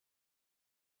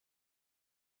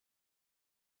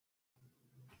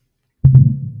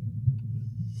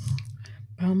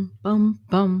Bum bum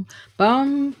bum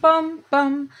bum bum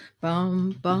bum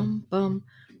bum bum bum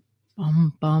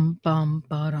bum bum bum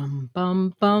ba-dum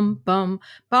bum bum bum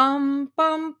bum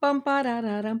bum bum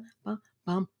ba-da-da-dum bum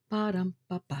bum ba-dum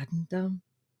ba-ba-dum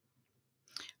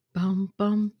bum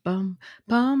bum bum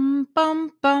bum bum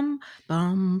bum bum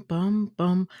bum bum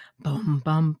bum bum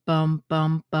bum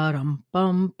bum ba-dum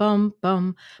bum bum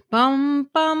bum bum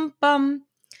bum bum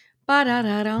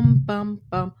ba-da-da-dum bum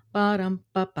bum ba-dum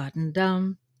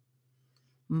ba-ba-dum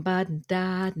ba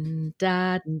da dun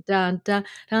da dun dun dun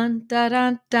dun da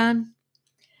dun dun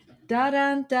da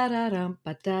dun da da dum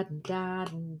ba da dun da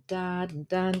dun da dun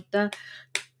dun dun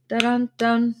da dun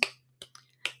dun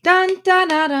dun da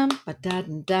da dum ba da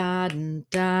dun da dun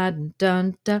da dun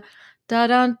dun dun da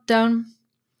dun dun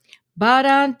ba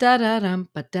dun da da dum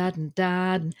ba da dun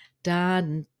da dun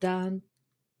dun dun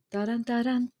da dun da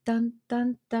dun dun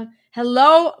dun dun.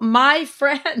 Hello, my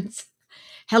friends.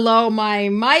 Hello, my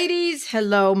mighties.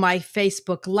 Hello, my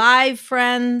Facebook Live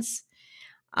friends.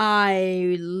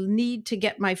 I need to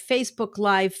get my Facebook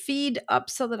Live feed up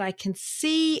so that I can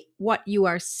see what you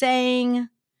are saying.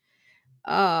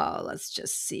 Let's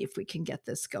just see if we can get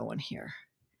this going here.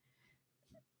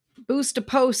 Boost a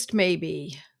post,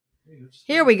 maybe.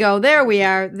 Here we go. There we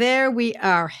are. There we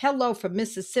are. Hello from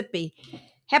Mississippi.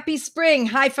 Happy spring.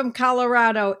 Hi from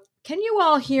Colorado. Can you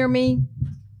all hear me?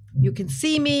 You can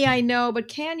see me, I know, but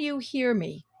can you hear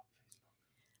me?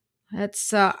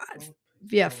 That's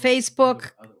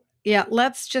Facebook. Yeah,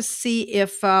 let's just see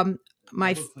if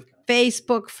my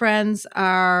Facebook friends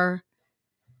are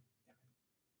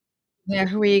there.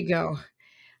 Here we go.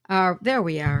 There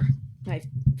we are. My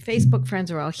Facebook friends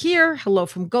are all here. Hello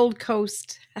from Gold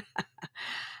Coast.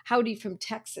 Howdy from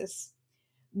Texas.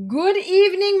 Good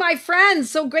evening, my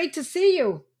friends. So great to see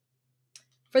you.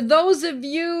 For those of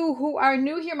you who are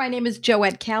new here, my name is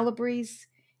Joette Calabrese.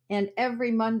 And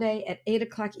every Monday at 8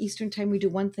 o'clock Eastern time, we do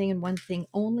one thing and one thing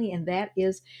only, and that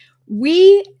is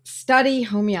we study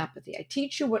homeopathy. I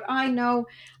teach you what I know.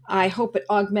 I hope it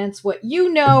augments what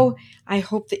you know. I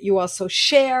hope that you also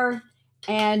share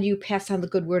and you pass on the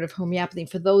good word of homeopathy.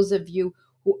 For those of you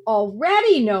who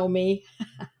already know me,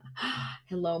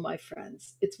 hello, my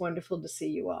friends. It's wonderful to see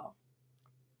you all.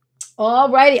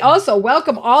 All righty. Also,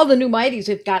 welcome all the new mighties.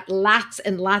 We've got lots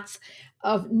and lots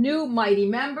of new mighty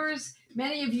members.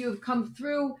 Many of you have come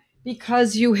through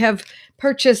because you have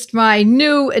purchased my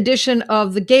new edition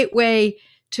of the Gateway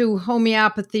to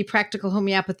Homeopathy, Practical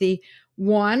Homeopathy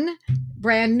 1.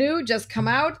 Brand new, just come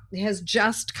out. It has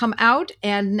just come out.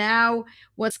 And now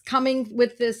what's coming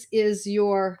with this is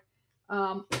your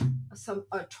a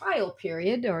trial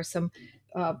period or some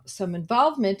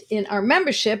involvement in our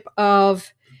membership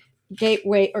of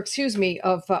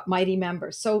Mighty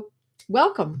members. So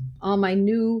welcome all my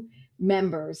new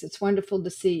members. It's wonderful to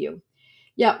see you.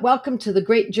 Yeah, welcome to the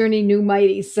great journey, new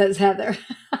mighties, says Heather.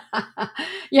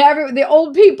 Yeah, the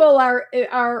old people are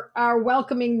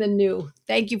welcoming the new.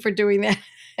 Thank you for doing that.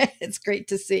 It's great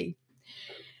to see.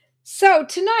 So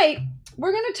tonight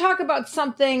we're going to talk about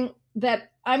something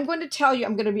that I'm going to tell you.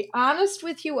 I'm going to be honest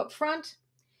with you up front.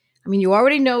 I mean, you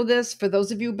already know this. For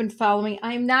those of you who've been following,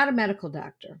 I am not a medical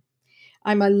doctor.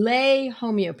 I'm a lay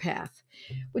homeopath,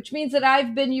 which means that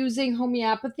I've been using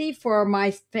homeopathy for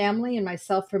my family and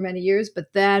myself for many years,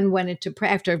 but then went into,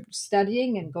 after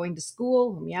studying and going to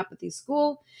school, homeopathy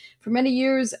school, for many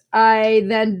years, I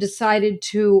then decided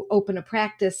to open a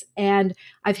practice, and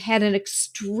I've had an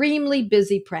extremely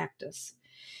busy practice.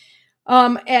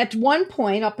 At one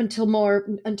point,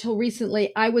 until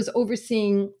recently, I was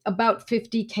overseeing about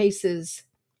 50 cases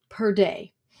per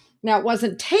day. Now, it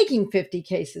wasn't taking 50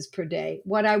 cases per day.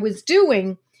 What I was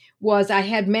doing was I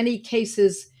had many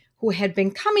cases who had been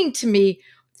coming to me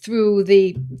through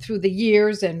the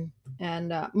years and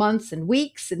months and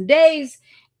weeks and days,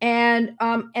 and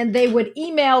they would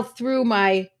email through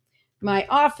my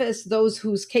office those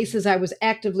whose cases I was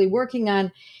actively working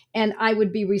on, and I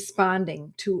would be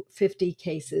responding to 50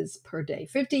 cases per day.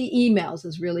 50 emails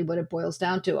is really what it boils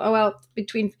down to. Oh, well,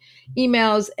 between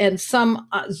emails and some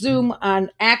Zoom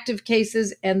on active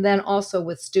cases, and then also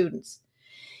with students.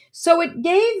 So it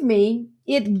gives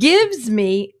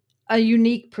me a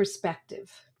unique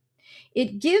perspective.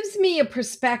 It gives me a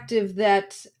perspective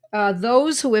that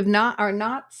those who are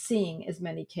not seeing as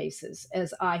many cases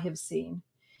as I have seen,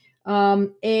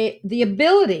 the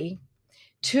ability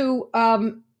to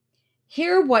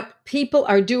hear what people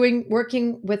are doing,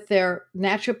 working with their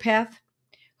naturopath,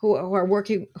 who are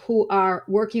working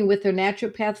with their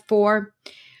naturopath for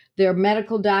their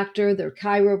medical doctor, their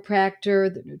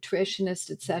chiropractor, their nutritionist,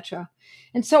 etc.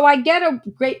 And so I get a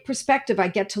great perspective. I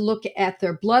get to look at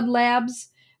their blood labs.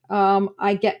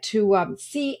 I get to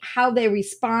see how they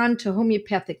respond to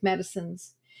homeopathic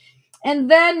medicines.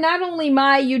 And then not only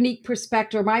my unique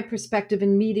perspective or my perspective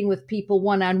in meeting with people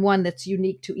one-on-one that's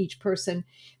unique to each person,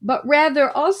 but rather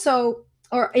also,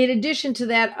 or in addition to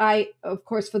that, I, of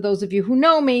course, for those of you who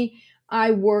know me,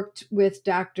 I worked with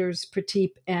Doctors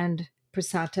Prateep and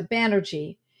Prasanta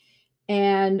Banerjee.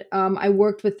 And I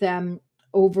worked with them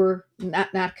over,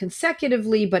 not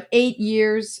consecutively, but 8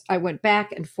 years. I went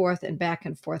back and forth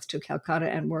to Calcutta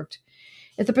and worked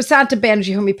at the Prasanta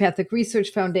Banerjee Homeopathic Research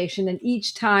Foundation. And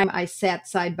each time I sat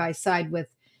side by side with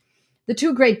the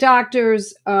two great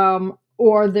doctors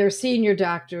or their senior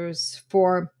doctors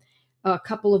for a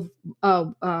couple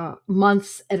of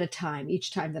months at a time,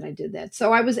 each time that I did that.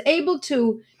 So I was able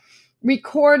to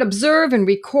observe and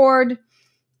record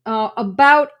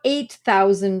about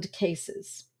 8,000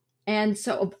 cases. And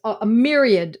so a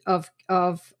myriad of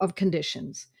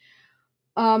conditions.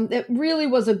 It really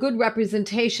was a good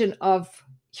representation of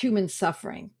human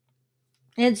suffering.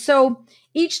 And so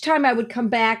each time I would come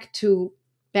back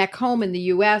home in the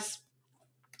US,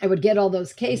 I would get all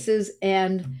those cases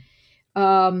and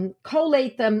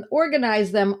collate them,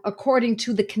 organize them according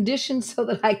to the conditions so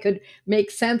that I could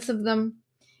make sense of them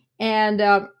and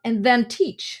then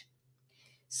teach.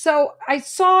 So I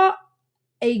saw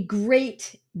a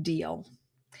great deal.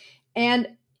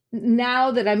 And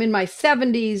now that I'm in my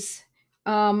 70s,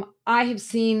 I have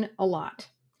seen a lot.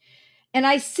 And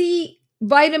I see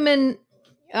vitamin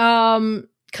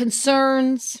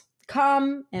concerns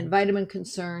come and vitamin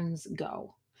concerns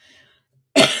go.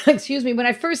 Excuse me. When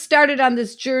I first started on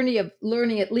this journey of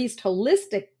learning at least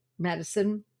holistic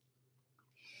medicine,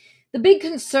 the big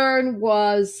concern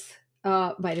was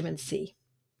vitamin C.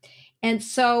 And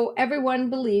so everyone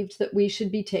believed that we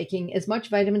should be taking as much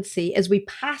vitamin C as we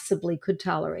possibly could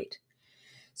tolerate.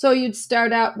 So you'd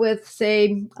start out with,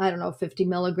 say, 50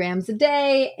 milligrams a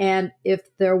day. And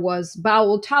if there was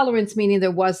bowel tolerance, meaning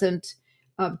there wasn't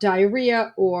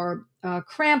diarrhea or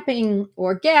cramping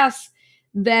or gas,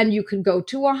 then you could go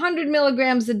to 100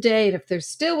 milligrams a day. And if there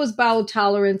still was bowel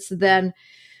tolerance, then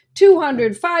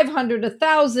 200, 500,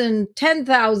 1,000,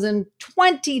 10,000,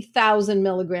 20,000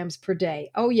 milligrams per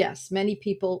day. Oh, yes, many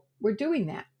people were doing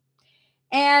that.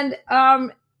 And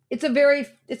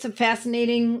it's a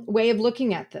fascinating way of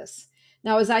looking at this.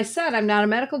 Now, as I said, I'm not a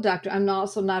medical doctor. I'm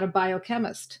also not a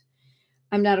biochemist.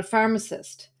 I'm not a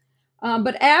pharmacist.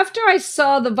 But after I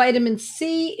saw the vitamin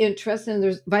C interest,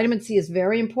 and vitamin C is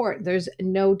very important, there's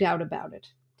no doubt about it.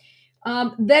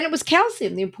 Then it was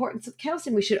calcium, the importance of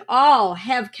calcium. We should all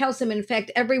have calcium. In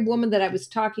fact, every woman that I was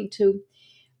talking to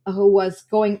who was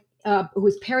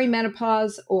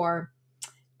perimenopause or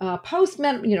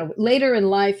later in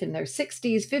life in their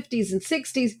 60s, 50s, and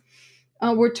 60s,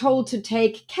 were told to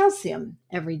take calcium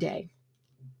every day.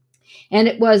 And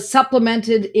it was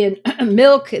supplemented in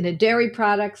milk and in dairy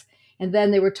products. And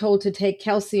then they were told to take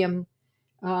calcium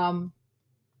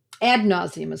ad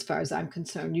nauseum, as far as I'm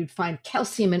concerned. You'd find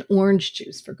calcium in orange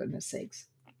juice, for goodness sakes.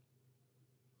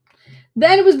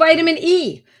 Then it was vitamin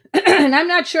E. And I'm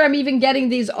not sure I'm even getting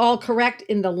these all correct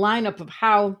in the lineup of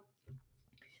how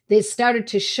they started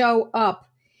to show up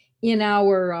in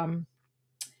our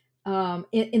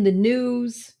in the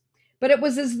news. But it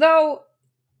was as though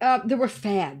there were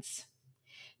fads.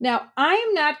 Now, I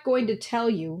am not going to tell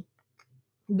you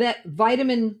that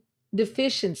vitamin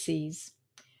deficiencies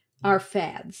are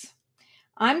fads.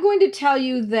 I'm going to tell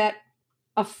you that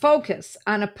a focus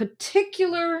on a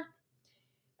particular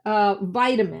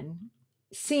vitamin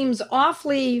seems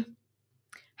awfully,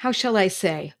 how shall I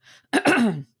say,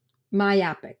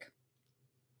 myopic.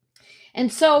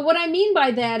 And so what I mean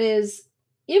by that is,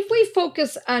 if we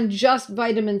focus on just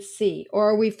vitamin C,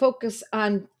 or we focus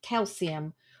on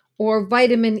calcium, or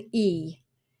vitamin E,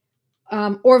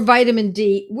 or vitamin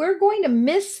D, we're going to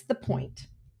miss the point.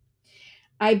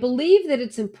 I believe that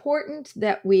it's important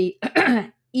that we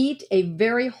eat a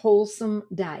very wholesome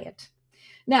diet.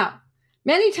 Now,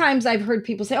 many times I've heard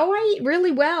people say, oh, I eat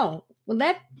really well. Well,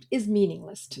 that is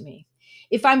meaningless to me.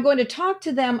 If I'm going to talk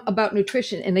to them about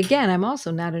nutrition, and again, I'm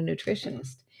also not a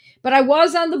nutritionist, but I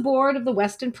was on the board of the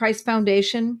Weston Price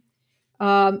Foundation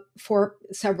for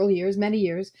several years, many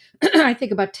years, I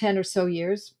think about 10 or so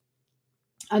years,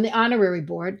 on the honorary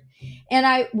board. And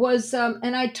I was,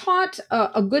 and I taught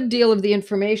a good deal of the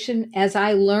information as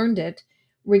I learned it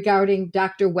regarding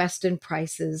Dr. Weston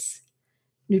Price's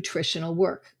nutritional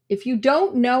work. If you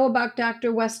don't know about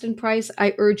Dr. Weston Price,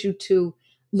 I urge you to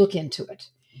look into it.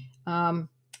 And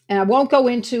I won't go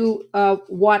into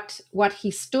what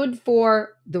he stood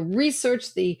for, the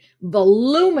research, the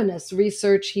voluminous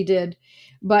research he did.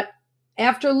 But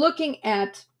after looking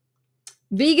at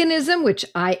veganism, which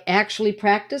I actually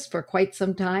practiced for quite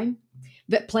some time,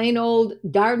 plain old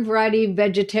garden variety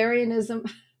vegetarianism.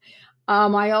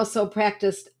 I also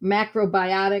practiced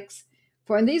macrobiotics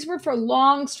and these were for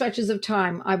long stretches of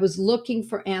time. I was looking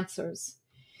for answers.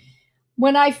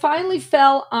 When I finally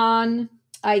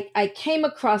I came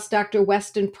across Dr.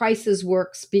 Weston Price's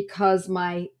works because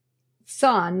my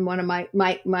son, one of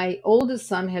my oldest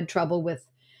son, had trouble with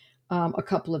a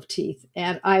couple of teeth.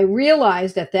 And I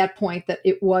realized at that point that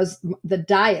it was the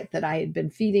diet that I had been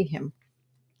feeding him.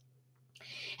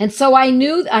 And so I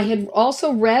knew I had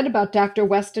also read about Dr.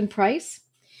 Weston Price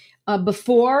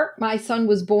before my son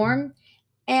was born.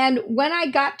 And when I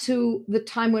got to the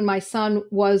time when my son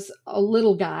was a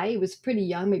little guy, he was pretty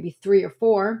young, maybe 3 or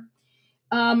 4,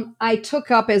 I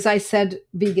took up, as I said,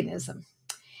 veganism.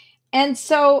 And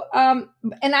so,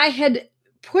 and I had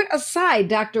put aside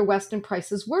Dr. Weston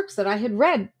Price's works that I had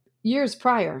read years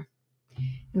prior.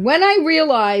 When I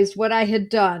realized what I had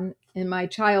done in my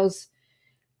child's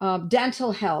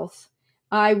dental health,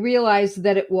 I realized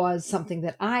that it was something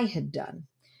that I had done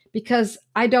because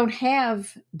I don't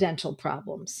have dental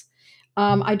problems.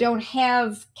 I don't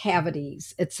have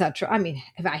cavities, etc. I mean,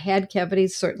 have I had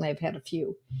cavities? Certainly I've had a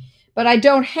few. But I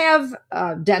don't have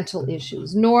dental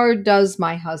issues, nor does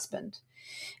my husband.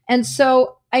 And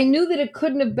so I knew that it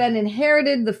couldn't have been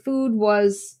inherited. The food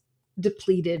was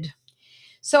depleted.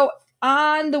 So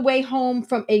on the way home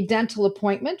from a dental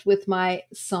appointment with my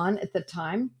son at the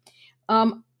time,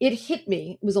 it hit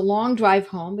me. It was a long drive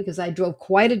home because I drove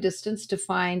quite a distance to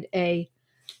find a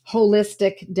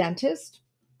holistic dentist,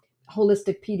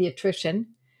 holistic pediatrician,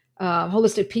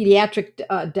 holistic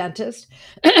pediatric dentist,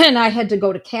 and I had to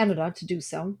go to Canada to do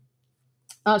so.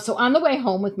 So on the way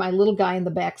home with my little guy in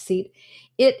the back seat,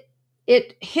 it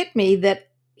hit me that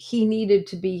he needed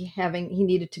to be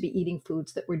eating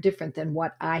foods that were different than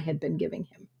what I had been giving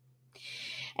him.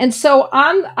 And so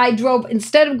I drove,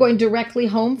 instead of going directly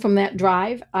home from that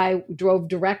drive, I drove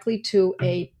directly to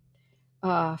a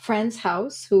friend's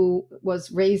house who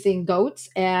was raising goats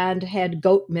and had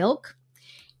goat milk.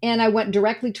 And I went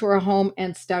directly to her home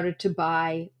and started to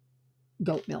buy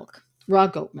goat milk, raw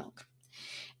goat milk.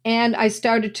 And I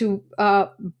started to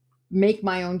make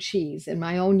my own cheese and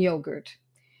my own yogurt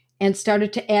and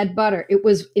started to add butter. It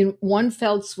was in one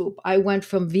fell swoop. I went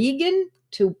from vegan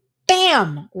to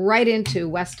bam, right into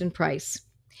Weston Price.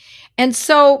 And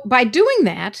so by doing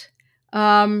that,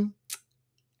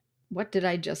 what did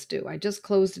I just do? I just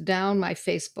closed down my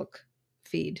Facebook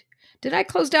feed. Did I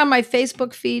close down my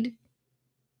Facebook feed?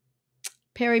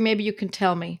 Perry, maybe you can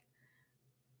tell me.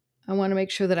 I want to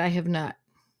make sure that I have not.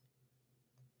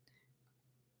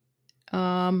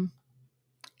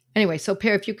 Anyway, so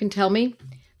Perry, if you can tell me,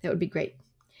 that would be great.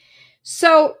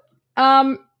 So,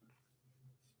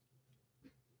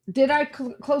 did I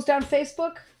close down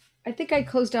Facebook? I think I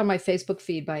closed down my Facebook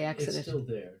feed by accident. It's still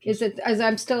there. Is it as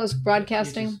I'm still as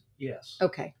broadcasting? Yes.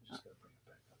 Okay. Just gotta bring it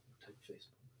back up. Take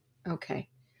Facebook. Okay.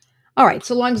 All right.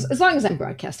 So as long as I'm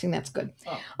broadcasting, that's good.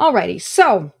 Oh. All righty.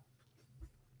 So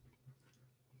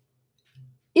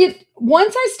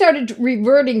once I started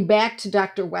reverting back to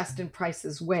Dr. Weston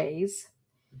Price's ways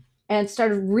and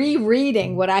started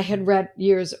rereading what I had read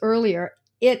years earlier,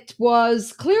 it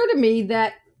was clear to me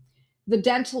that the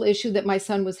dental issue that my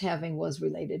son was having was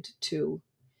related to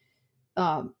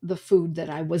the food that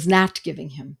I was not giving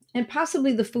him, and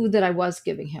possibly the food that I was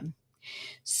giving him.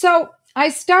 So I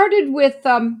started with,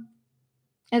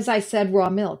 as I said, raw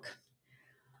milk.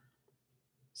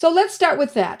 So let's start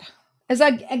with that.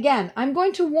 I'm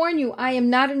going to warn you, I am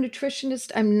not a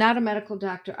nutritionist. I'm not a medical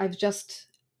doctor.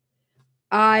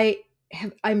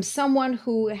 I'm someone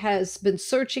who has been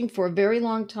searching for a very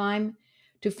long time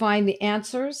to find the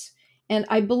answers. And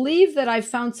I believe that I've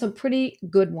found some pretty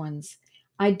good ones.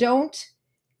 I don't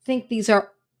think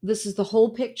this is the whole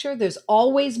picture. There's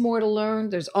always more to learn.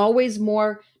 There's always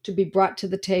more to be brought to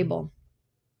the table.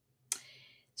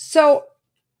 So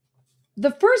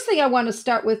the first thing I want to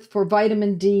start with for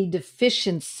vitamin D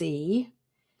deficiency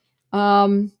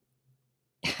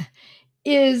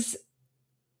is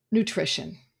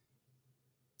nutrition.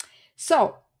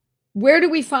 So where do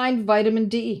we find vitamin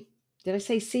D? Did I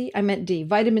say C? I meant D.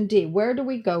 Vitamin D. Where do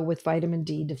we go with vitamin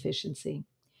D deficiency?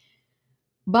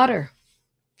 Butter.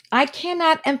 I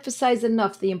cannot emphasize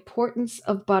enough the importance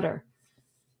of butter.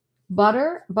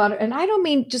 Butter, and I don't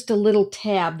mean just a little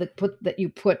tab that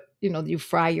you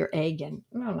fry your egg in.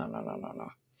 No.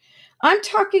 I'm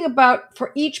talking about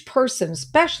for each person,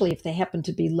 especially if they happen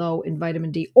to be low in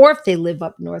vitamin D or if they live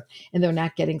up north and they're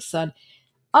not getting sun,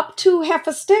 up to half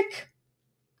a stick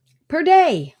per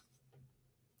day.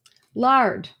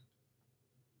 Lard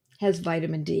has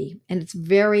vitamin D, and it's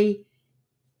very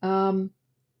um,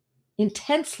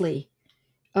 intensely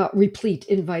replete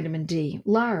in vitamin D.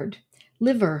 Lard,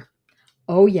 liver.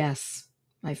 Oh, yes,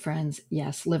 my friends.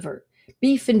 Yes, liver.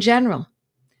 Beef in general.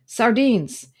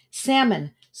 Sardines,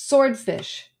 salmon,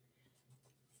 swordfish,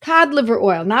 cod liver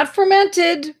oil, not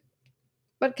fermented,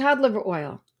 but cod liver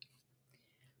oil.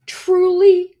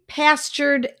 Truly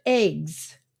pastured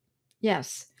eggs.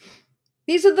 Yes,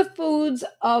 these are the foods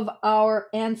of our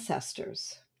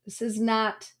ancestors. This is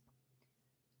not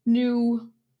new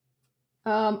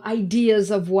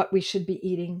ideas of what we should be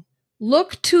eating.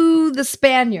 Look to the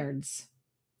Spaniards.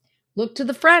 Look to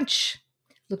the French.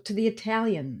 Look to the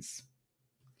Italians.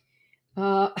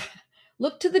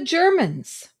 Look to the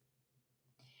Germans.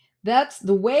 That's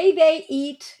the way they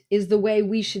eat is the way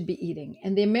we should be eating.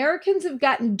 And the Americans have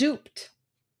gotten duped.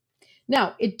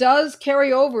 Now, it does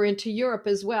carry over into Europe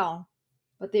as well,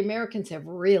 but the Americans have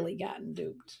really gotten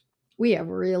duped. We have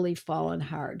really fallen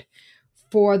hard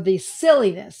for the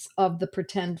silliness of the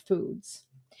pretend foods.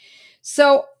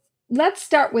 So let's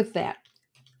start with that.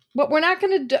 But we're not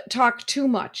going to talk too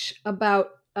much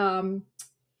about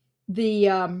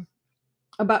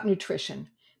about nutrition,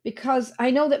 because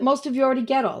I know that most of you already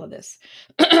get all of this.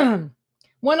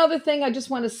 One other thing I just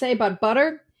want to say about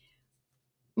butter.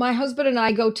 My husband and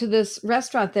I go to this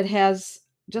restaurant that has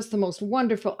just the most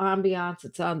wonderful ambiance.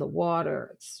 It's on the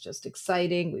water. It's just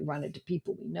exciting. We run into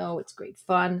people we know. It's great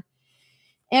fun.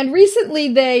 And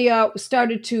recently they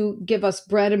started to give us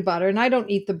bread and butter. And I don't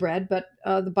eat the bread, but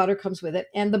the butter comes with it.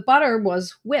 And the butter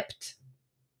was whipped.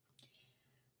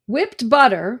 Whipped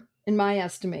butter, in my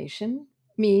estimation,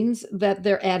 means that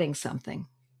they're adding something,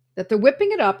 that they're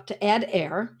whipping it up to add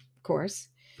air, of course.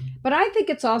 But I think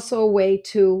it's also a way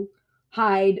to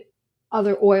hide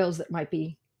other oils that might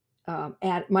be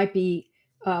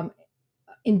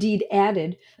indeed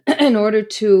added in order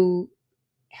to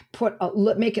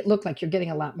make it look like you're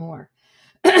getting a lot more.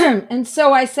 And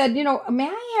so I said, may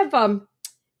I have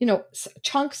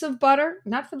chunks of butter,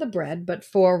 not for the bread, but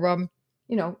for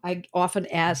I often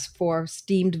ask for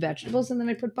steamed vegetables, and then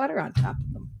I put butter on top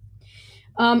of them.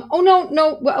 Oh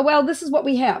no. Well, this is what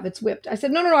we have. It's whipped. I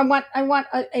said, no. I want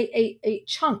a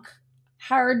chunk,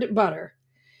 hard butter.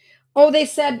 Oh, they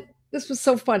said, this was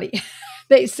so funny.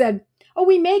 They said, oh,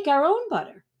 we make our own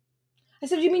butter. I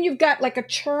said, you mean you've got like a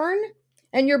churn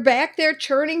and you're back there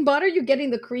churning butter? You're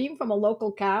getting the cream from a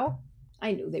local cow?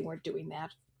 I knew they weren't doing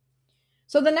that.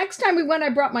 So the next time we went, I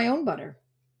brought my own butter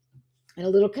in a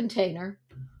little container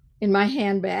in my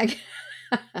handbag.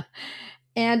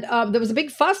 And there was a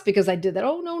big fuss because I did that.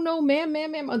 Oh, no, ma'am.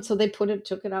 And so they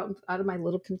took it out of my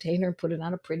little container and put it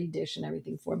on a pretty dish and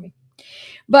everything for me.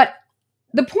 But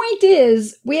the point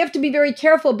is, we have to be very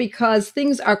careful because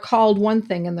things are called one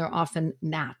thing and they're often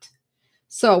not.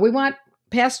 So we want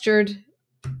pastured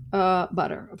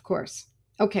butter, of course.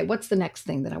 Okay, what's the next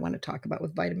thing that I want to talk about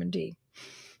with vitamin D?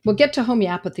 We'll get to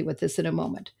homeopathy with this in a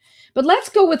moment. But let's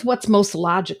go with what's most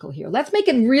logical here. Let's make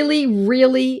it really,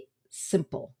 really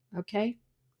simple, okay?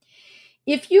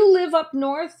 If you live up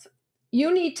north,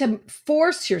 you need to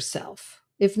force yourself,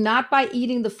 if not by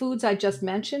eating the foods I just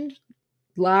mentioned,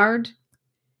 lard,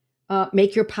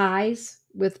 make your pies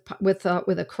with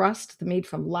a crust made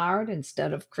from lard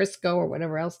instead of Crisco or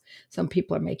whatever else some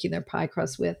people are making their pie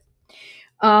crust with.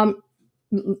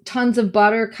 Tons of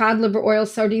butter, cod liver oil,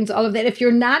 sardines, all of that. If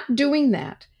you're not doing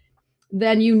that,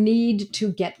 then you need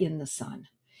to get in the sun.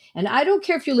 And I don't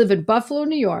care if you live in Buffalo,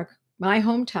 New York, my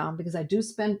hometown, because I do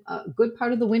spend a good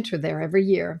part of the winter there every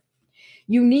year.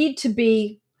 You need to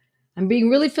be, I'm being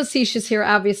really facetious here,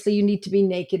 obviously, you need to be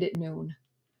naked at noon.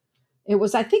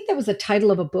 I think that was the title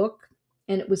of a book,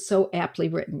 and it was so aptly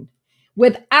written.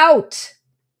 Without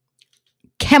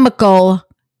chemical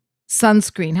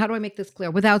sunscreen. How do I make this clear?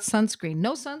 Without sunscreen.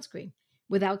 No sunscreen.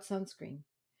 Without sunscreen.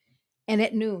 And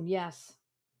at noon, yes.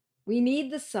 We need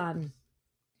the sun.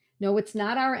 No, it's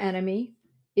not our enemy.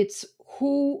 It's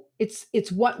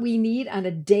what we need on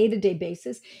a day-to-day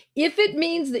basis. If it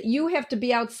means that you have to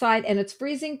be outside and it's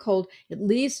freezing cold, at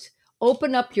least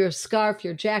open up your scarf,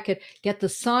 your jacket, get the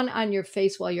sun on your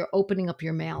face while you're opening up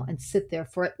your mail and sit there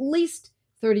for at least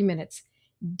 30 minutes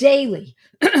daily,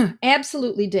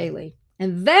 absolutely daily.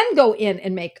 And then go in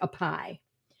and make a pie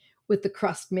with the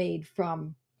crust made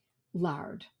from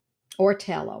lard or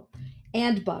tallow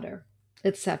and butter,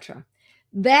 etc.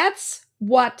 That's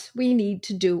what we need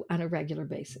to do on a regular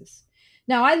basis.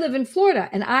 Now, I live in Florida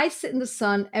and I sit in the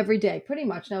sun every day, pretty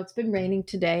much. Now, it's been raining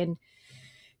today and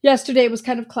yesterday it was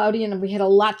kind of cloudy and we had a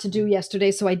lot to do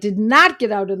yesterday, so I did not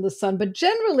get out in the sun. But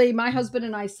generally, my husband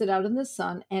and I sit out in the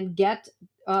sun and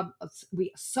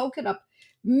we soak it up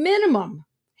minimum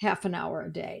half an hour a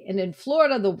day. And in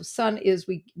Florida, the sun is,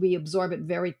 we absorb it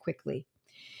very quickly.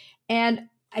 And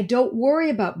I don't worry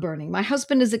about burning. My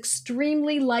husband is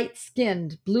extremely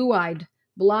light-skinned, blue-eyed,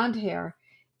 blonde hair,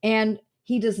 and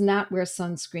he does not wear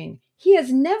sunscreen. He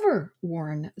has never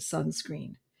worn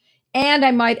sunscreen. And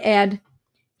I might add,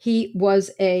 he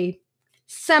was a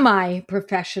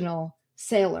semi-professional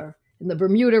sailor in the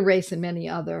Bermuda race and many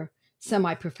other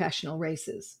semi-professional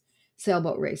races,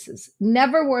 sailboat races.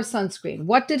 Never wore sunscreen.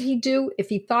 What did he do? If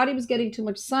he thought he was getting too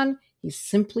much sun, he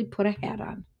simply put a hat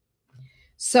on.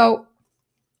 So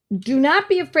do not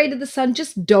be afraid of the sun.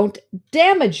 Just don't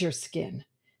damage your skin.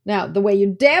 Now, the way you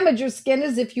damage your skin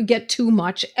is if you get too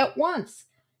much at once.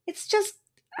 It's just,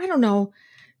 I don't know,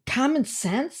 common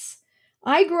sense.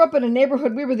 I grew up in a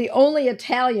neighborhood, we were the only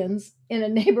Italians in a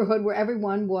neighborhood where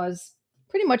everyone was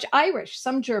pretty much Irish,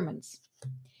 some Germans.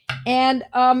 And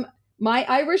my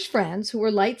Irish friends who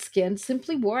were light-skinned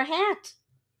simply wore a hat.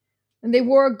 And they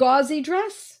wore a gauzy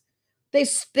dress. They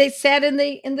sat in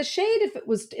the shade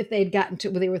if they had gotten to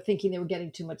where they were thinking they were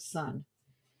getting too much sun.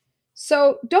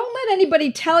 So don't let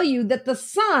anybody tell you that the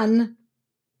sun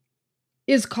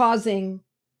is causing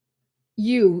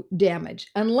you damage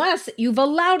unless you've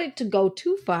allowed it to go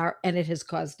too far and it has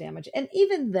caused damage. And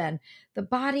even then, the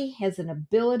body has an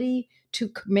ability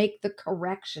to make the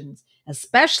corrections,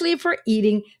 especially if we're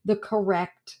eating the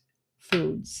correct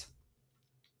foods.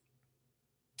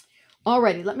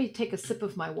 Alrighty, let me take a sip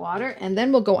of my water and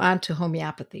then we'll go on to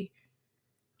homeopathy.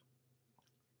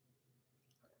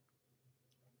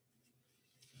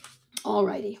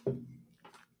 Alrighty.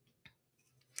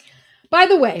 By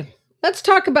the way, let's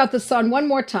talk about the sun one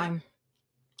more time.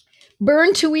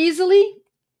 Burn too easily?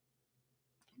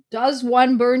 Does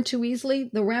one burn too easily?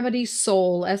 The remedy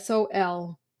SOL,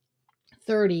 S-O-L,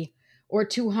 30 or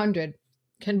 200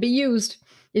 can be used.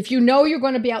 If you know you're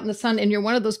going to be out in the sun and you're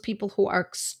one of those people who are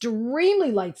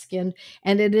extremely light-skinned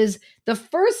and it is the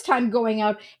first time going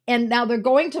out and now they're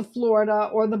going to Florida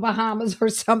or the Bahamas or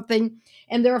something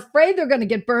and they're afraid they're going to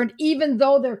get burned even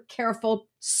though they're careful,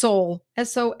 SOL,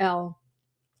 S-O-L.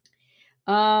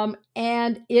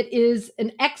 And it is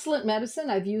an excellent medicine.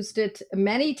 I've used it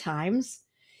many times.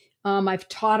 I've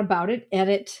taught about it and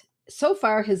it so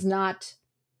far has not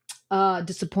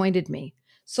disappointed me.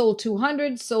 SOL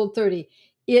 200, SOL 30.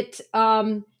 It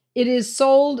is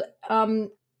sold by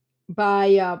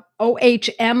OHM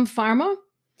Pharma.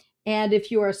 And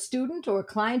if you are a student or a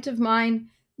client of mine,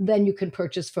 then you can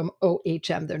purchase from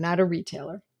OHM. They're not a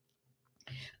retailer.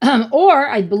 Or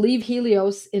I believe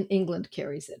Helios in England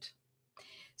carries it.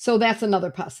 So that's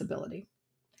another possibility.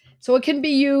 So it can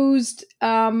be used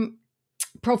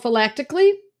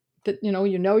prophylactically. That you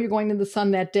know you're going to the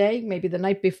sun that day, maybe the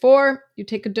night before, you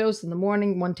take a dose. In the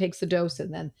morning, one takes a dose,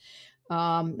 and then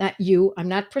not you. I'm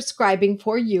not prescribing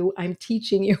for you. I'm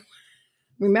teaching you.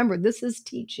 Remember, this is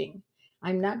teaching.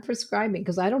 I'm not prescribing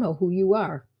because I don't know who you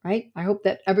are, right? I hope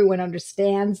that everyone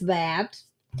understands that.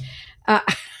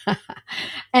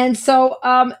 And so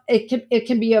it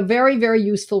can be a very, very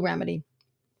useful remedy.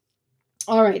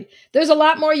 All right. There's a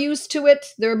lot more use to it.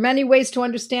 There are many ways to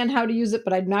understand how to use it,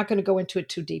 but I'm not going to go into it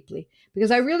too deeply because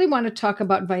I really want to talk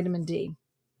about vitamin D.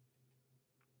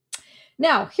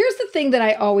 Now, here's the thing that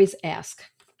I always ask.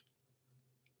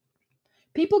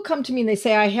 People come to me and they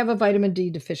say, I have a vitamin D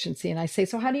deficiency. And I say,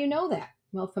 so how do you know that?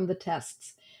 Well, from the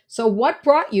tests. So what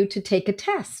brought you to take a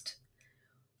test?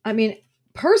 I mean,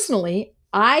 personally,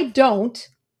 I don't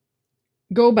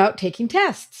go about taking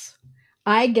tests.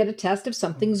 I get a test if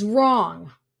something's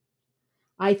wrong.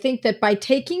 I think that by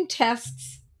taking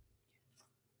tests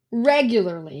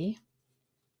regularly,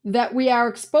 that we are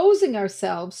exposing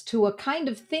ourselves to a kind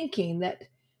of thinking that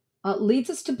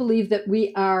leads us to believe that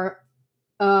we are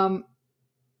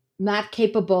not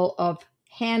capable of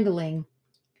handling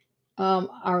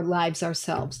our lives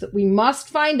ourselves, that we must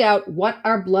find out what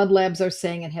our blood labs are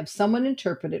saying and have someone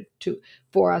interpret it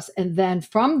for us. And then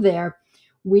from there,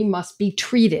 we must be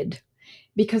treated.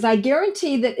 Because I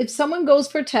guarantee that if someone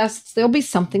goes for tests, there'll be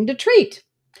something to treat.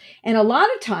 And a lot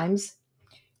of times,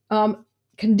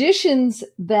 conditions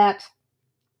that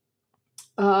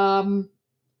are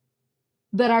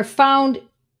found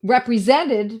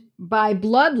represented by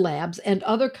blood labs and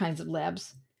other kinds of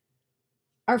labs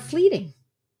are fleeting.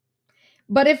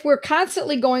 But if we're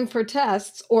constantly going for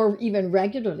tests or even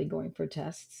regularly going for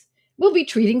tests, we'll be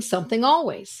treating something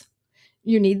always.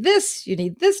 You need this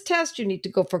test, you need to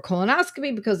go for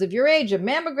colonoscopy because of your age, a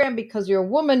mammogram because you're a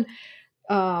woman,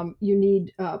 you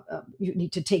need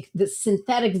to take this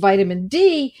synthetic vitamin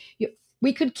D.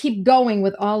 We could keep going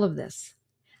with all of this.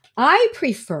 I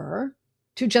prefer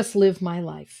to just live my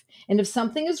life. And if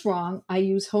something is wrong, I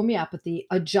use homeopathy,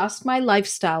 adjust my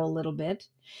lifestyle a little bit,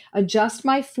 adjust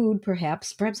my food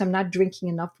perhaps. Perhaps I'm not drinking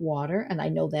enough water, and I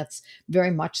know that's very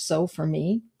much so for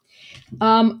me.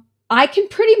 I can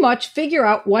pretty much figure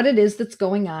out what it is that's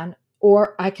going on,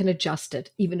 or I can adjust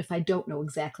it, even if I don't know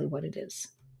exactly what it is.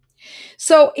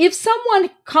 So if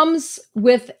someone comes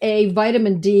with a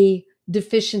vitamin D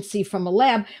deficiency from a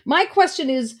lab, my question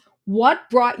is, what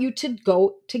brought you to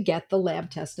go to get the lab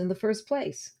test in the first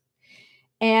place?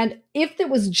 And if it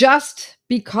was just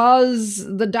because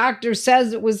the doctor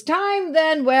says it was time,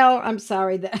 then, well, I'm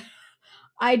sorry that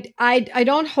I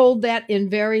don't hold that in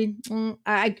very,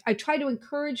 I try to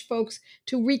encourage folks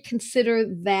to reconsider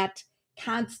that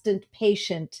constant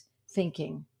patient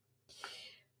thinking.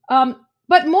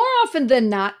 But more often than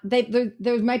not,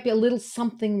 there might be a little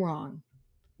something wrong.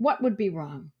 What would be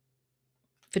wrong?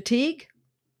 Fatigue?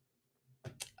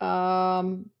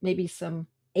 Maybe some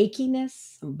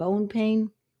achiness, some bone pain.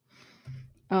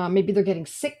 Maybe they're getting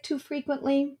sick too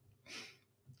frequently.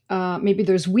 Maybe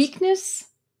there's weakness.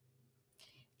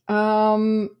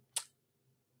 And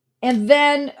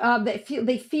then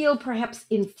they feel perhaps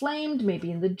inflamed,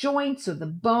 maybe in the joints or the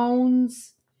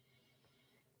bones.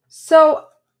 So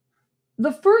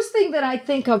the first thing that I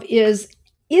think of is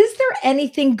there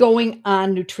anything going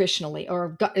on nutritionally or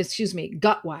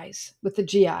gut-wise with the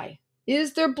GI?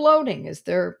 Is there bloating? Is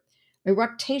there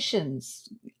eructations,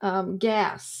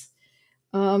 gas,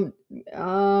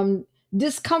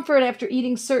 discomfort after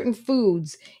eating certain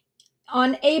foods,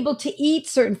 unable to eat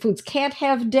certain foods, can't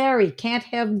have dairy, can't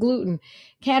have gluten,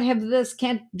 can't have this,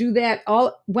 can't do that?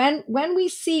 All when we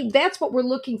see, that's what we're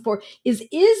looking for, is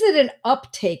it an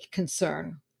uptake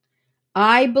concern?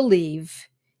 I believe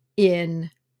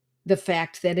in the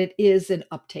fact that it is an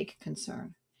uptake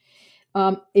concern.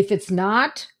 If it's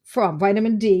not from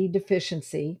vitamin D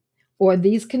deficiency, or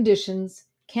these conditions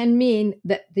can mean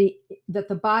that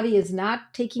the body is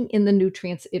not taking in the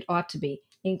nutrients it ought to be,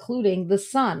 including the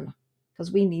sun,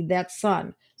 because we need that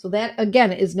sun. So that,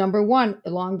 again, is number one,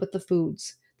 along with the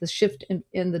foods, the shift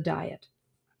in the diet.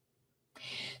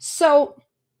 So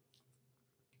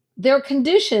there are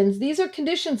conditions, these are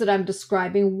conditions that I'm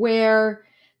describing where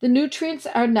the nutrients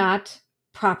are not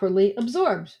properly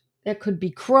absorbed. There could be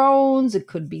Crohn's, it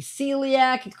could be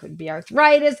celiac, it could be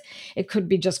arthritis, it could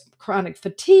be just chronic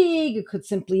fatigue, it could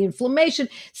simply inflammation,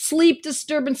 sleep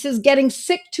disturbances, getting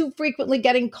sick too frequently,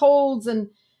 getting colds,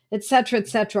 and et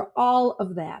cetera, all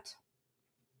of that.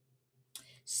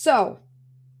 So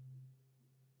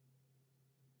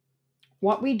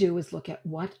what we do is look at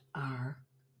what are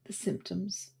the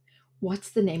symptoms.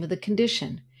 What's the name of the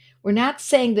condition? We're not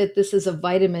saying that this is a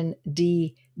vitamin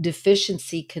D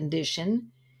deficiency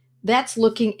condition. That's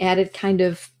looking at it kind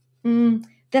of,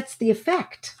 that's the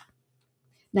effect,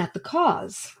 not the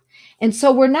cause. And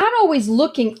so we're not always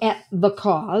looking at the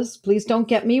cause. Please don't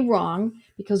get me wrong,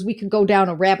 because we could go down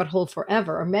a rabbit hole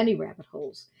forever, or many rabbit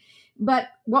holes. But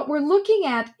what we're looking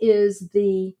at is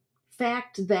the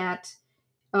fact that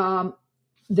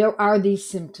there are these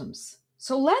symptoms.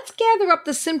 So let's gather up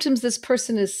the symptoms this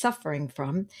person is suffering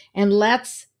from, and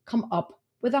let's come up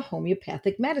with a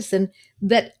homeopathic medicine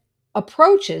that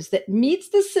meets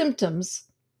the symptoms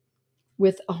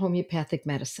with a homeopathic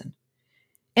medicine.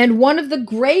 And one of the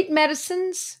great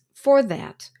medicines for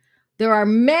that, there are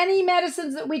many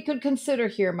medicines that we could consider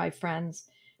here, my friends,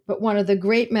 but one of the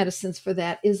great medicines for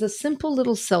that is a simple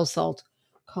little cell salt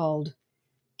called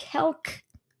calc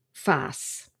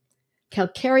phos,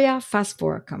 Calcarea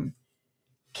phosphoricum.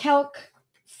 Calc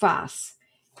phos.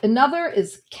 Another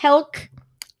is calc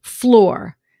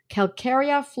fluor,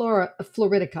 Calcarea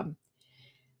fluoridicum.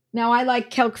 Now, I like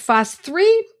calc phos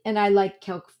 3 and I like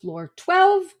calc fluor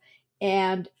 12.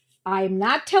 And I'm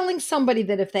not telling somebody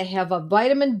that if they have a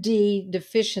vitamin D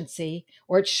deficiency,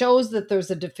 or it shows that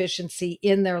there's a deficiency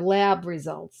in their lab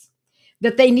results,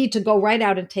 that they need to go right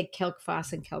out and take calc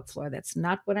phos and calc fluor. That's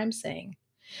not what I'm saying.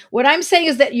 What I'm saying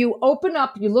is that you open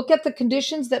up, you look at the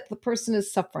conditions that the person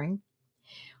is suffering,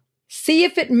 see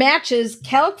if it matches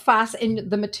calc phos in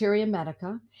the materia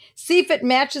medica, see if it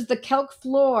matches the calc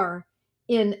fluor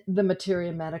in the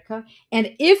materia medica,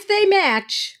 and if they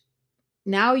match,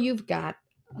 now you've got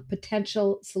a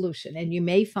potential solution. And you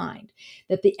may find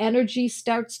that the energy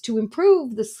starts to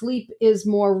improve, the sleep is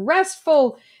more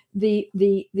restful, the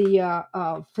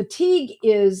fatigue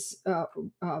is,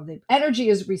 the energy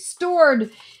is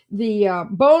restored, the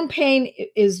bone pain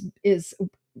is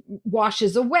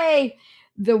washes away,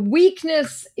 the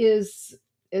weakness is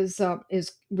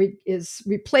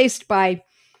replaced by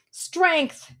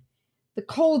strength, the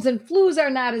colds and flus are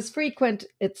not as frequent,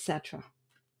 etc.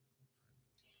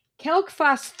 Calc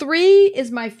Phos 3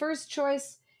 is my first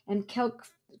choice, and Calc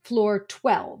Fluor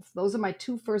 12. Those are my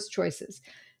two first choices.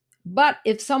 But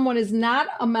if someone is not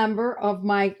a member of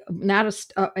my, not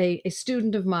a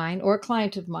student of mine or a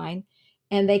client of mine,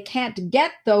 and they can't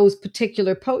get those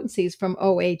particular potencies from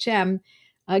OHM,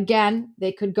 again,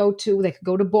 they could go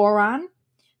to Boron,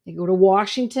 they go to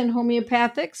Washington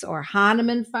Homeopathics or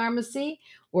Hahnemann Pharmacy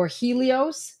or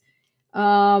Helios,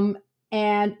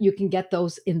 and you can get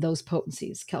those in those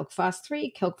potencies: Calc Phos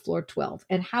 3, Calc Fluor 12.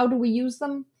 And how do we use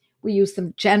them? We use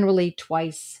them generally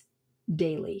twice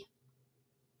daily.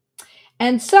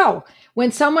 And so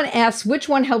when someone asks which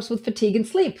one helps with fatigue and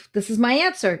sleep, this is my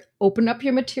answer. Open up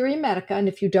your Materia Medica, and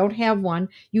if you don't have one,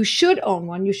 you should own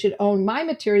one. You should own my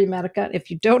Materia Medica. If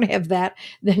you don't have that,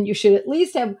 then you should at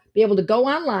least be able to go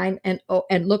online and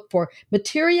look for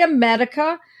Materia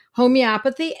Medica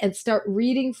Homeopathy and start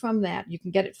reading from that. You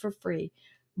can get it for free.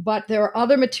 But there are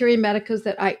other Materia Medicas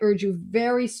that I urge you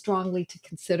very strongly to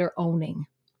consider owning.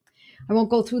 I won't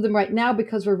go through them right now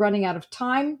because we're running out of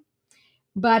time,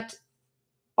 but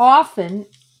often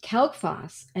Calc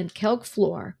Phos and Calc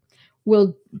Fluor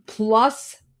will,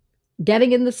 plus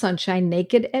getting in the sunshine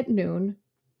naked at noon,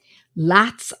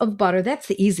 lots of butter. That's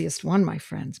the easiest one, my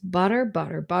friends. Butter,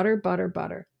 butter, butter, butter,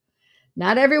 butter.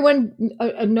 Not everyone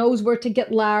knows where to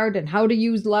get lard and how to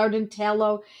use lard and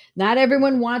tallow. Not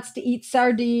everyone wants to eat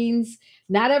sardines.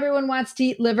 Not everyone wants to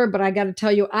eat liver, but I got to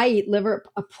tell you, I eat liver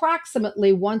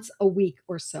approximately once a week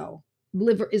or so.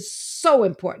 Liver is so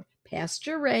important.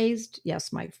 Pasture raised,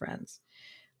 yes, my friends.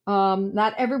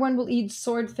 Not everyone will eat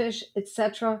swordfish,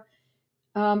 etc.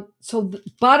 So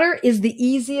butter is the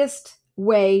easiest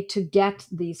way to get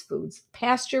these foods.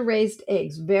 Pasture raised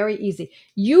eggs, very easy.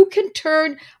 You can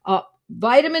turn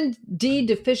vitamin D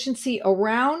deficiency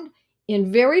around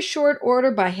in very short order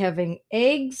by having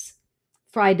eggs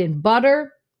fried in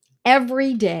butter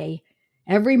every day,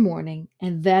 every morning,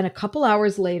 and then a couple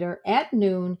hours later at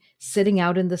noon, sitting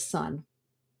out in the sun.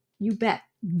 You bet.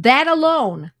 That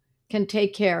alone can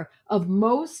take care of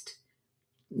most,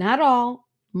 not all,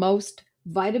 most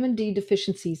vitamin D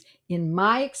deficiencies in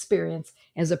my experience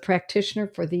as a practitioner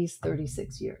for these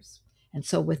 36 years. And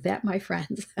so with that, my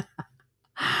friends,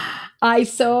 I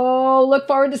so look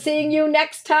forward to seeing you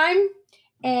next time.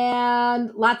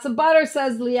 And lots of butter,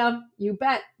 says Leah. You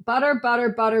bet. Butter, butter,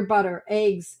 butter, butter.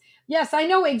 Eggs. Yes, I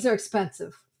know eggs are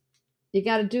expensive. You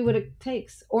got to do what it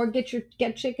takes, or get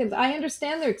chickens. I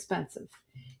understand they're expensive.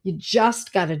 You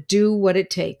just got to do what it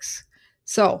takes.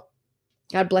 So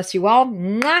God bless you all.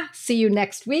 Mwah. See you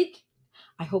next week.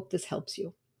 I hope this helps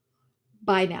you.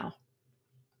 Bye now.